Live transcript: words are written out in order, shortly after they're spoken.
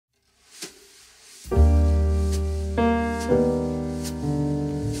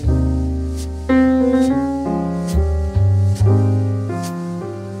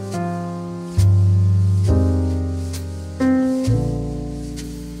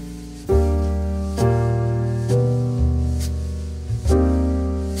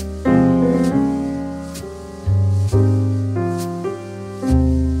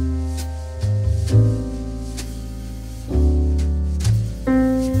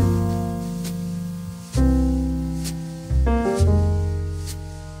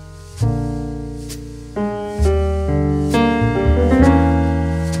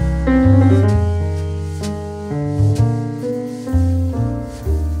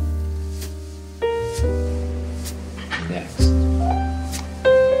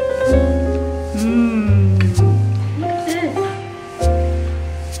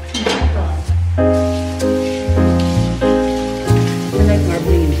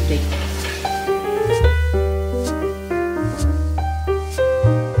take.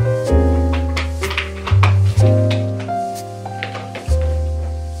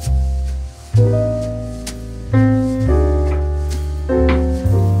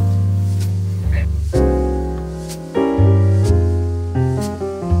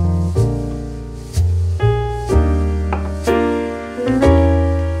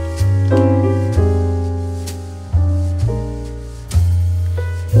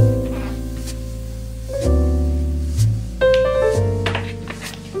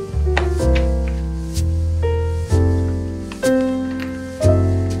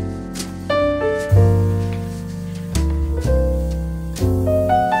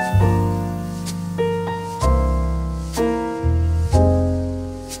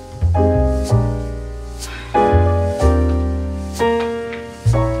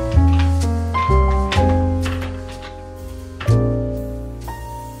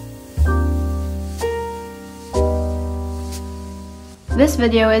 This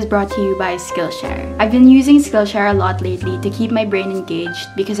video is brought to you by Skillshare. I've been using Skillshare a lot lately to keep my brain engaged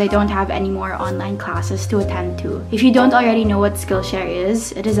because I don't have any more online classes to attend to. If you don't already know what Skillshare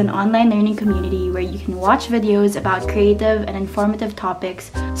is, it is an online learning community where you can watch videos about creative and informative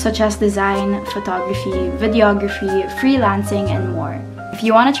topics such as design, photography, videography, freelancing, and more. If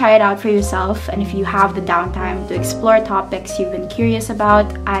you want to try it out for yourself and if you have the downtime to explore topics you've been curious about,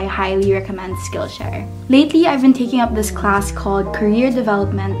 I highly recommend Skillshare. Lately, I've been taking up this class called Career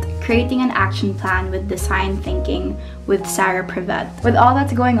Development, Creating an Action Plan with Design Thinking with Sarah Privet. With all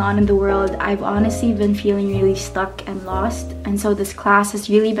that's going on in the world, I've honestly been feeling really stuck and lost, and so this class has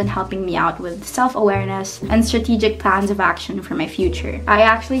really been helping me out with self-awareness and strategic plans of action for my future. I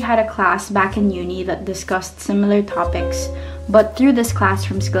actually had a class back in uni that discussed similar topics, but through this class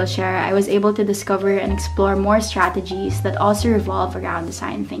from Skillshare, I was able to discover and explore more strategies that also revolve around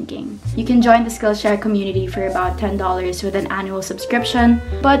design thinking. You can join the Skillshare community for about $10 with an annual subscription,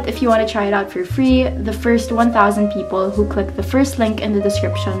 but if you want to try it out for free, the first 1,000 people who click the first link in the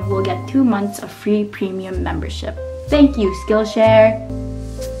description will get 2 months of free premium membership. Thank you, Skillshare!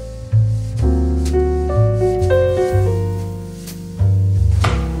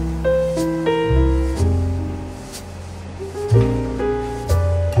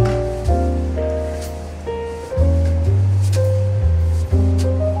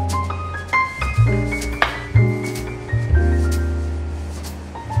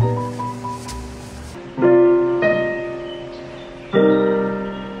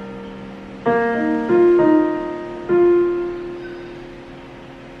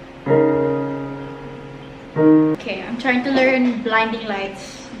 Okay, I'm trying to learn blinding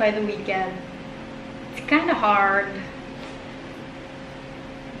lights by the weekend. It's kind of hard.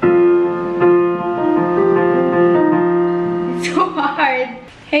 It's so hard.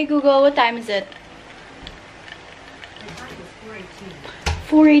 Hey Google, what time is it?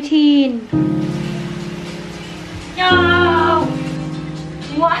 4:18. No!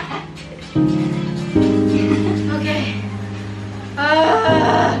 What? Okay.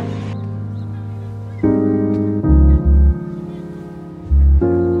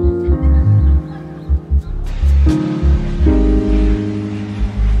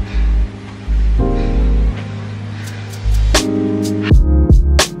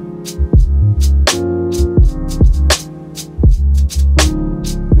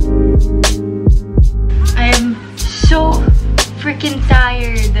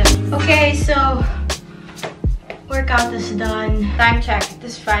 Tired. Okay, so workout is done. Time check, it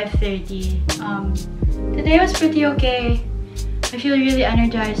is 5:30. Today was pretty okay. I feel really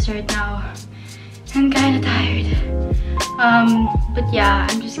energized right now and kind of tired. But yeah,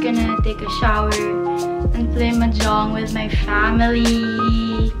 I'm just gonna take a shower and play mahjong with my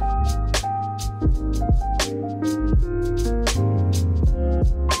family.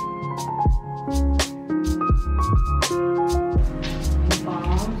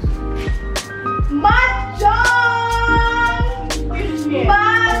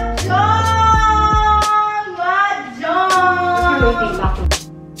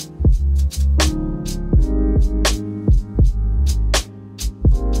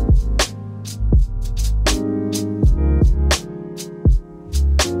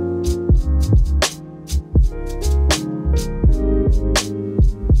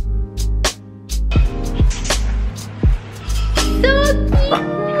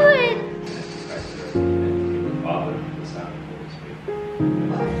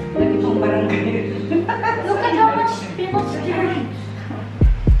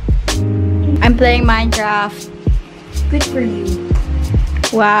 I'm playing Minecraft. Good for you.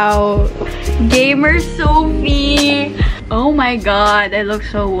 Wow. Gamer Sophie. Oh my god, I look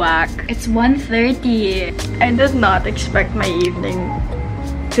so whack. It's 1:30. I did not expect my evening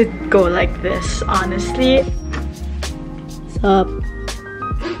to go like this, honestly. What's up?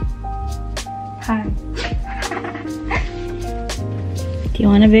 Hi. Do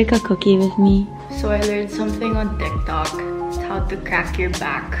you want to bake a cookie with me? So I learned something on TikTok. It's how to crack your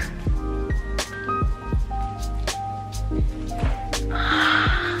back.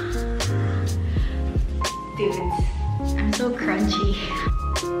 Dudes, I'm so crunchy.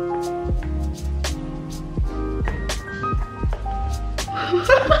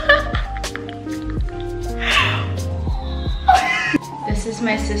 This is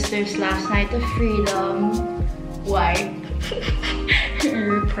my sister's last night of freedom. Why?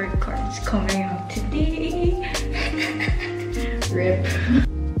 Her report card's coming out today. RIP.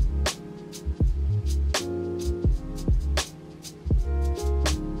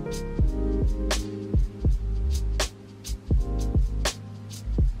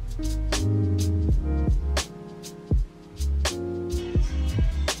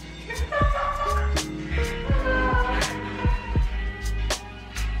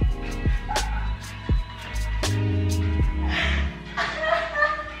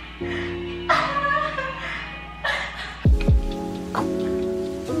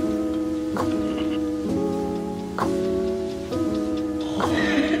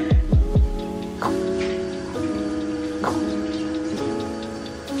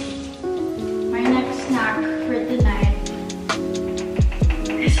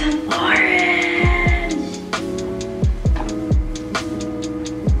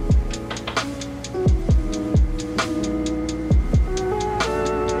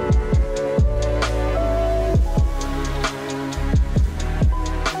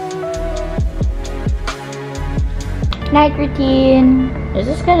 Night routine. Is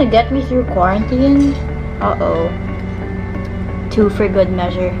this gonna get me through quarantine? Uh-oh. 2 for good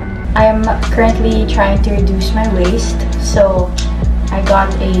measure. I am currently trying to reduce my waste, so I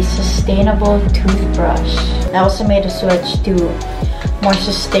got a sustainable toothbrush. I also made a switch to more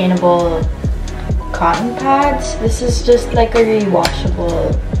sustainable cotton pads. This is just like a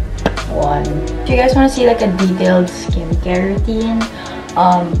rewashable one. If you guys want to see like a detailed skincare routine,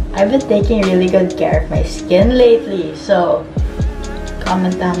 I've been taking really good care of my skin lately, so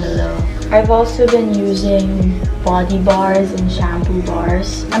comment down below. I've also been using body bars and shampoo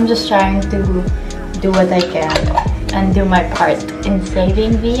bars. I'm just trying to do what I can and do my part in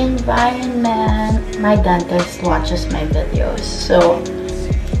saving the environment. My dentist watches my videos, so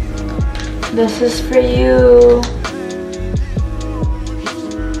this is for you.